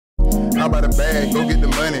How about a bag? Go get the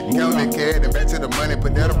money. Count that cash and back to the money.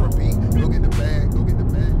 Put that on repeat. Go get the bag. Go get the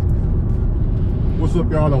bag. What's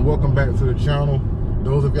up, y'all, and welcome back to the channel.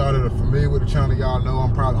 Those of y'all that are familiar with the channel, y'all know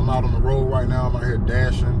I'm out on the road right now. I'm out here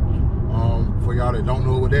dashing. For y'all that don't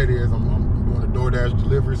know what that is, I'm doing a DoorDash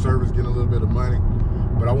delivery service, getting a little bit of money.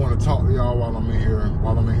 But I want to talk to y'all while I'm in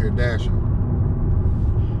here dashing.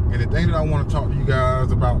 And the thing that I want to talk to you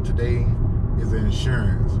guys about today is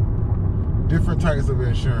insurance. Different types of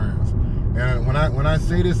insurance. And when I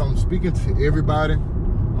say this, I'm speaking to everybody.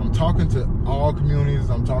 I'm talking to all communities.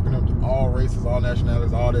 I'm talking to all races, all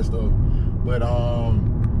nationalities, all that stuff. But I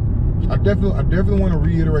definitely want to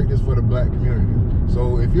reiterate this for the black community.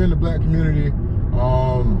 So if you're in the black community,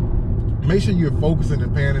 make sure you're focusing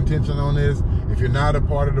and paying attention on this. If you're not a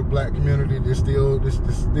part of the black community, this still is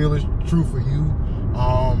true for you.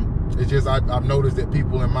 It's just I've noticed that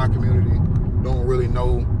people in my community don't really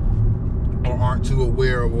know or aren't too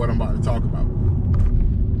aware of what I'm about to talk about.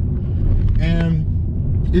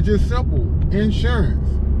 And it's just simple. Insurance.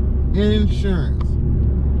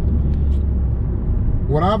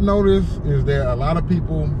 What I've noticed is that a lot of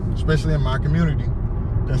people, especially in my community,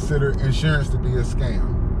 consider insurance to be a scam.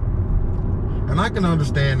 And I can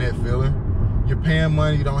understand that feeling. You're paying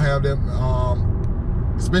money, you don't have that,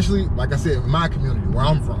 especially, like I said, in my community, where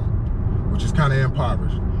I'm from, which is kind of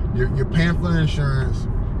impoverished. You're paying for insurance,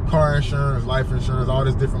 car insurance, life insurance, all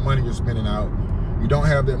this different money you're spending out. You don't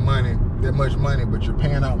have that much money, but you're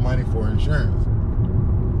paying out money for insurance.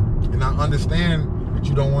 And I understand that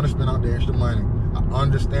you don't want to spend out the extra money. I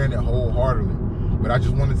understand it wholeheartedly. But I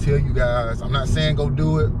just want to tell you guys, I'm not saying go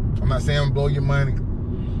do it. I'm not saying blow your money.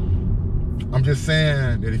 I'm just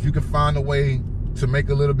saying that if you can find a way to make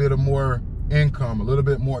a little bit of more income, a little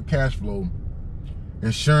bit more cash flow,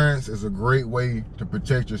 insurance is a great way to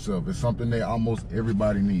protect yourself. It's something that almost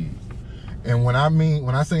everybody needs. And when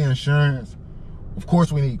I say insurance, of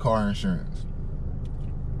course we need car insurance,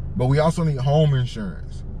 but we also need home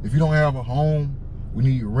insurance. If you don't have a home, we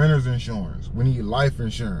need renter's insurance. We need life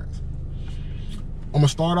insurance. I'm gonna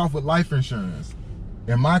start off with life insurance.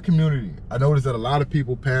 In my community, I noticed that a lot of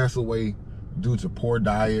people pass away due to poor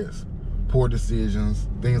diets, poor decisions,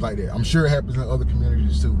 things like that. I'm sure it happens in other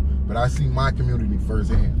communities too, but I see my community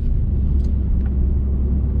firsthand.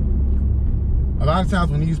 A lot of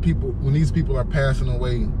times when these people are passing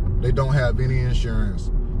away, they don't have any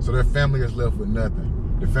insurance, so their family is left with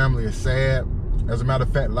nothing. The family is sad. As a matter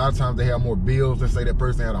of fact, a lot of times they have more bills. Let's say that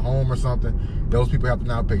person had a home or something. Those people have to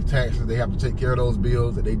now pay taxes. They have to take care of those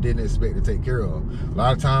bills that they didn't expect to take care of. A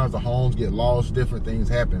lot of times the homes get lost, different things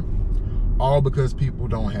happen, all because people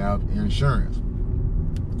don't have insurance.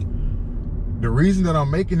 The reason that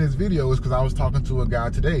I'm making this video is because I was talking to a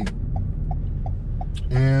guy today.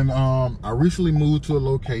 And I recently moved to a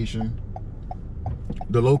location.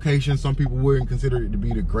 The location, some people wouldn't consider it to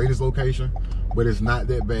be the greatest location, but it's not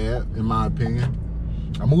that bad, in my opinion.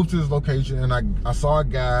 I moved to this location and I saw a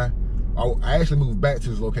guy. I actually moved back to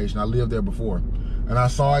this location. I lived there before. And I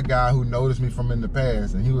saw a guy who noticed me from in the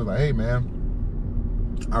past. And he was like, hey man,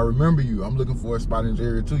 I remember you. I'm looking for a spot in this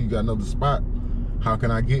area too. You got another spot? How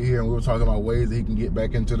can I get here? And we were talking about ways that he can get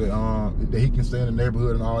back into the, that he can stay in the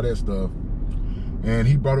neighborhood and all that stuff. And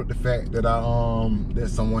he brought up the fact that that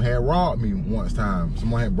someone had robbed me once time.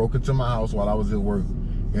 Someone had broken into my house while I was at work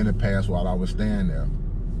in the past while I was staying there.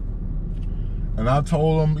 And I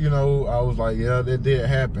told him, you know, I was like, yeah, that did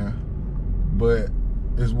happen, but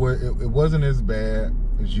it wasn't as bad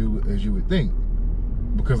as you would think,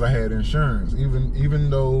 because I had insurance.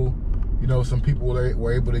 Even though, you know, some people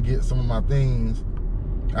were able to get some of my things,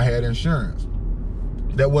 I had insurance.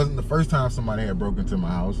 That wasn't the first time somebody had broken into my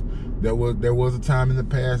house. There was a time in the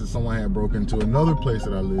past that someone had broken into another place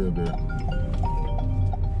that I lived at.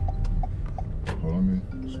 Hold on,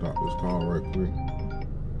 let me stop this call right quick.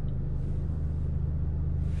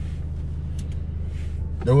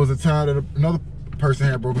 There was a time that another person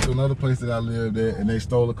had broken into another place that I lived at, and they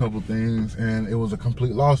stole a couple things, and it was a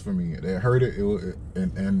complete loss for me. They hurt it,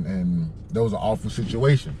 and that was an awful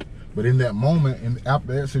situation. But in that moment, and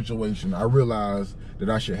after that situation, I realized that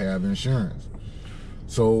I should have insurance.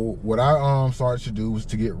 So what I started to do was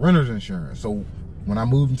to get renter's insurance. So when I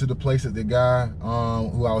moved into the place that the guy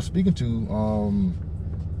who I was speaking to,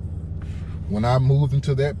 when I moved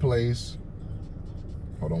into that place,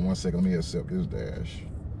 hold on one second, let me accept this dash.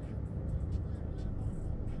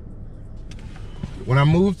 When I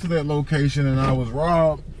moved to that location and I was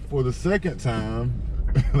robbed for the second time,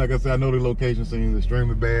 like I said, I know the location seems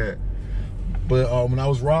extremely bad, but when I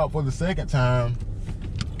was robbed for the second time,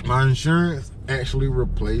 my insurance actually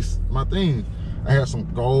replaced my things. I had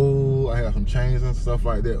some gold, I had some chains and stuff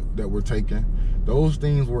like that that were taken. those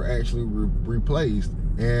things were actually replaced.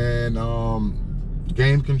 And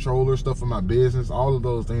game controller stuff for my business, all of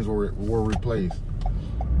those things were replaced.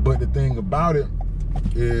 But the thing about it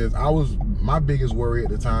is, my biggest worry at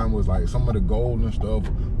the time was like some of the gold and stuff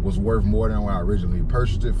was worth more than what I originally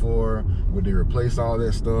purchased it for. Would they replace all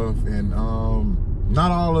that stuff? And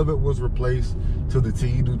not all of it was replaced to the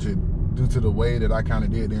T due to the way that I kind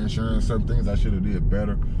of did the insurance. Some things I should have did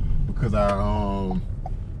better because I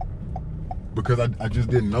just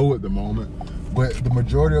didn't know at the moment. But the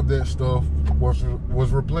majority of that stuff was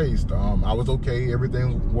replaced. I was okay,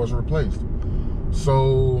 everything was replaced.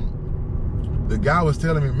 So the guy was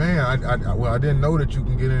telling me, man, I didn't know that you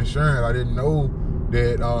can get insurance. I didn't know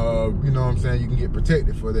that, you know what I'm saying, you can get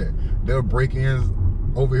protected for that. There were break-ins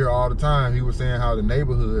over here all the time. He was saying how the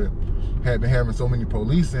neighborhood had been having so many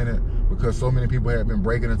police in it because so many people had been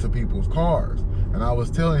breaking into people's cars. And I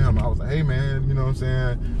was telling him, I was like, hey man, you know what I'm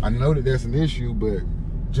saying, I know that that's an issue, but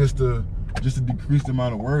just to decrease the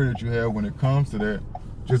amount of worry that you have when it comes to that,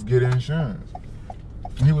 just get insurance.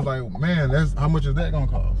 And he was like, man, how much is that gonna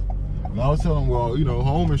cost? And I was telling him, well, you know,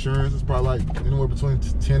 home insurance is probably like anywhere between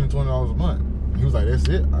 $10 and $20 a month. And he was like, that's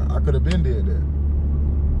it. I could have been did that.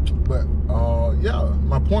 But yeah,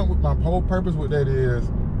 my whole purpose with that is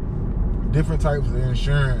different types of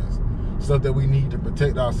insurance, stuff that we need to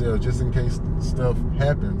protect ourselves just in case stuff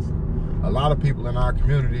happens. A lot of people in our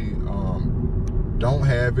community don't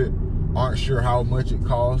have it, aren't sure how much it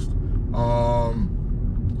costs,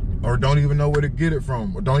 or don't even know where to get it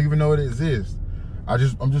from, or don't even know it exists.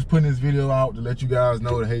 I'm just putting this video out to let you guys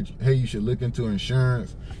know that hey, you should look into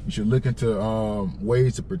insurance. You should look into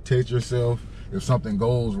ways to protect yourself if something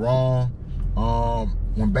goes wrong.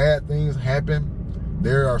 When bad things happen,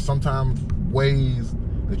 there are sometimes ways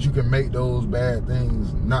that you can make those bad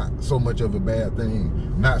things not so much of a bad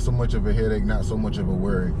thing, not so much of a headache, not so much of a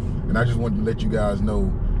worry. And I just wanted to let you guys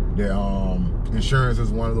know that insurance is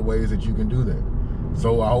one of the ways that you can do that.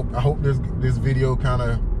 So I hope this video kind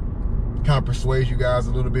of persuades you guys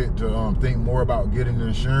a little bit to think more about getting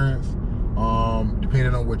insurance,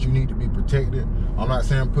 depending on what you need to be protected. I'm not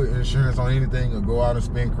saying put insurance on anything or go out and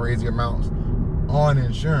spend crazy amounts on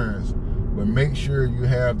insurance, but make sure you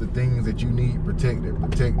have the things that you need protected.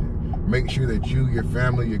 Make sure that you, your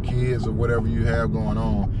family, your kids, or whatever you have going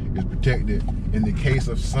on is protected in the case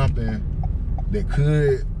of something that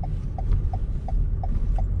could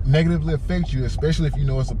negatively affect you, especially if you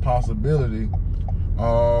know it's a possibility.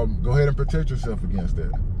 Go ahead and protect yourself against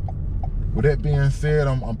that. With that being said,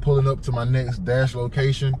 I'm pulling up to my next Dash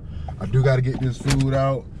location. I do got to get this food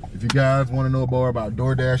out. If you guys want to know more about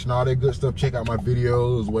DoorDash and all that good stuff, check out my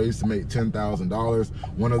videos, ways to make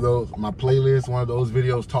 $10,000. One of those, my playlist, one of those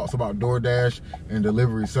videos talks about DoorDash and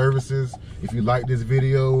delivery services. If you like this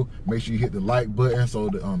video, make sure you hit the like button so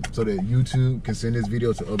that YouTube can send this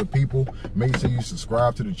video to other people. Make sure you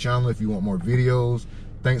subscribe to the channel if you want more videos.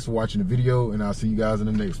 Thanks for watching the video, and I'll see you guys in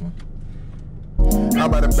the next one. How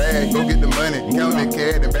about a bag? Go get the money. Count that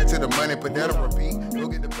cash and back to the money. Put that on repeat.